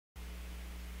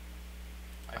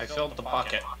I filled the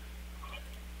bucket.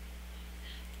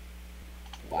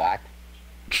 What?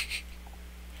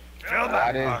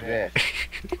 What is this?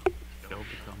 Filled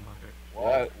the cum bucket.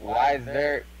 What? Why is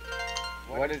there?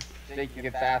 What is shaking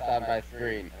its ass on my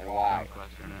screen, and why? Don't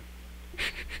question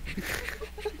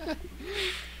it.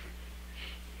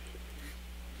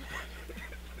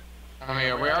 I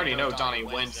mean, we already know Donnie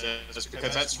wins this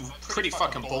because that's pretty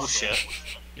fucking bullshit.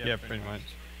 Yeah, pretty much.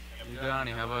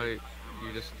 Johnny, how about you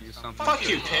just use something? Fuck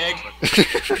you, pig!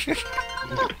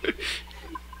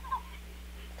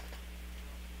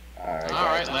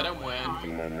 Alright, let him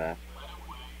win.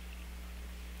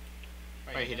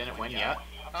 Wait, he didn't win yet?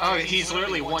 Oh, he's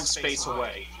literally one space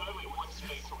away.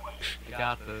 You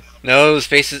got this. No,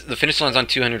 the finish line's on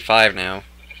 205 now.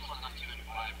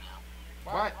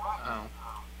 What? Oh.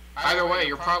 Either way,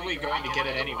 you're probably going to get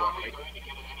it anyway.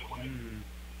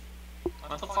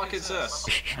 What the fuck is this?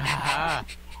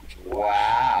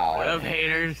 Wow. What up,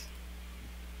 haters?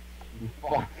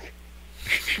 Fuck.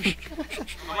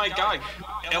 Oh my god,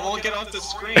 it won't get off the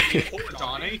screen, you poor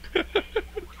Donnie.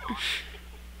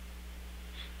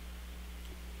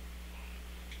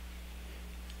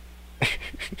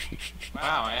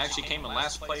 Wow, I actually came in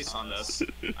last place on this.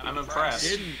 I'm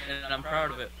impressed. And I'm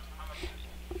proud of it.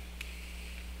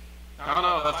 I don't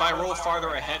know, if I roll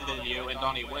farther ahead than you and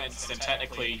Donnie wins, then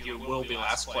technically you will be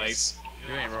last place.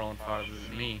 You ain't rolling farther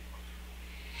than me.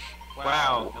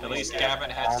 Wow, at least Gavin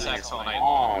had sex all night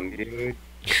long. Dude.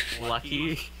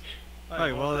 Lucky.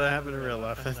 Alright, well, that happened in real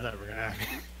life. That's never gonna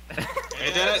happen.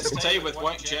 It didn't say with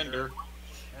what gender.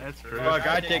 That's true. Fuck,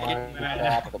 I take it.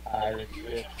 Off the pirate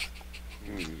ship.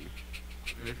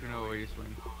 If you know where you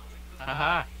swing.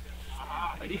 Haha.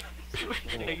 What are you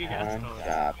taking us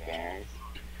Stop, guys.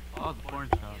 Oh, the porn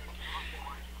shop.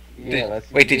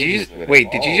 Wait, did you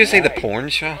just say the porn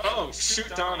shop? Oh, shoot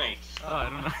Donnie. Oh, I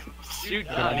don't know. Shoot,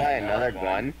 Can I buy Donnie. another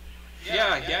gun?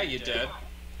 Yeah, you did.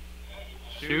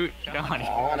 Shoot, Donnie.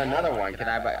 I want another one. Can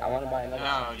I buy? I want to buy another.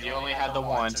 No, you only had the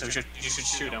one, so you should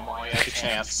shoot him while you have the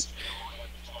chance.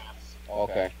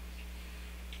 Okay.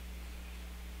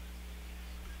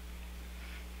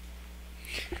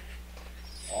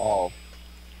 Oh.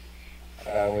 I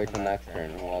gotta wait till next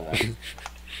turn. Well then.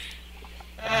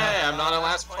 Hey, I'm not in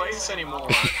last place anymore.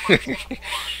 Fuck you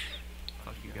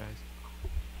guys.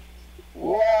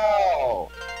 Whoa!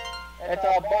 It's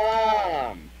a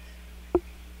bomb!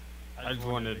 I just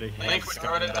wanted to hear Thanks for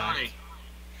throwing it, Donnie.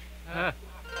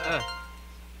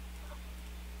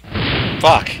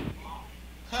 Fuck.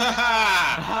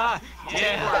 Haha!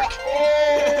 Teamwork!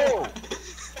 Oh!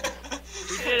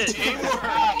 We did it.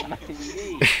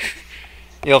 Teamwork!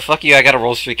 Yo, fuck you, I got a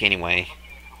roll streak anyway.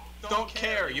 Don't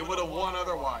care, you would have won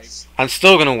otherwise. I'm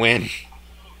still gonna win.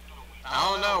 I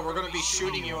don't know, we're gonna be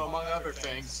shooting you among other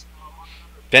things.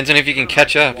 Depends on if you can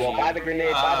catch up. Well, buy the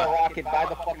grenade, buy the rocket,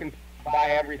 buy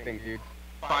everything, dude.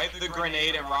 Buy the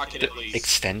grenade and rocket at least.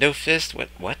 Extendo fist?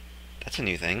 What? That's a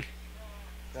new thing.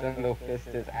 Single fist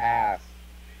his ass.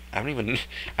 I've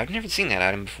never seen that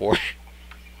item before.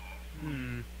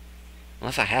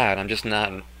 Unless I had, I'm just.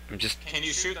 Can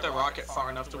you shoot the rocket far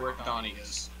enough to where Donnie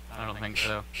is? I don't think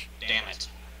so. Damn it.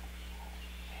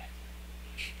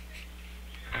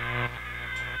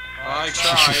 I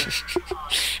tried.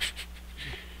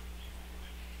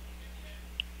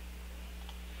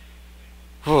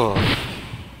 Whew.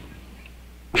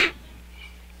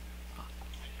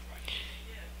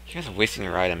 You guys are wasting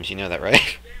your items, you know that,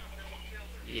 right?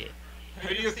 Yeah. Who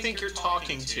do you think you're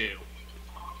talking to?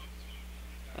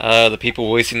 The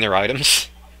people wasting their items.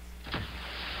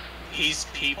 These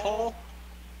people?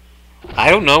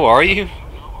 I don't know, are you?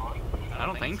 I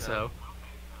don't think so.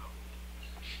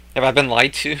 Have I been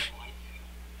lied to?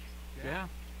 Yeah.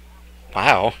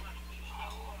 Wow.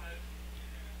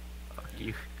 Fuck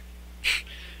you.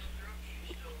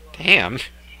 Damn.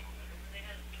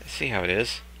 Let's see how it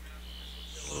is.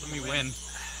 Let me win.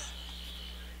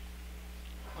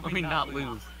 Let me not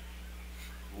lose.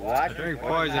 What? I drink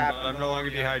poison, but I'm no longer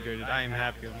dehydrated. I am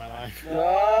happy with my life.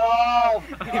 No!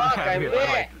 Fuck, I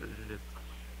lit!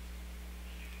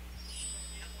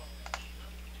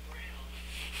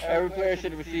 Every player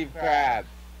should receive crabs.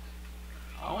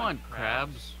 I want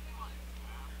crabs.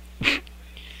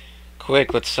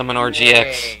 Quick, let's summon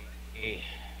RGX. Yay.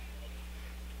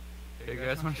 Hey, you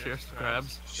guys want to share some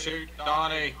crabs? Shoot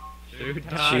Donnie. Shoot,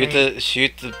 Donnie.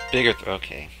 Shoot the bigger.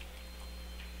 Okay.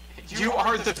 You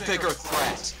are the bigger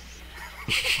threat.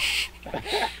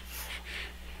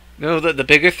 No, the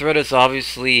bigger threat is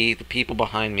obviously the people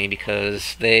behind me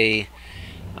because they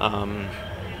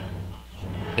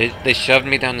shoved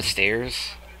me down the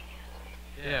stairs.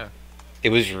 Yeah. It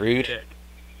was rude. Yeah.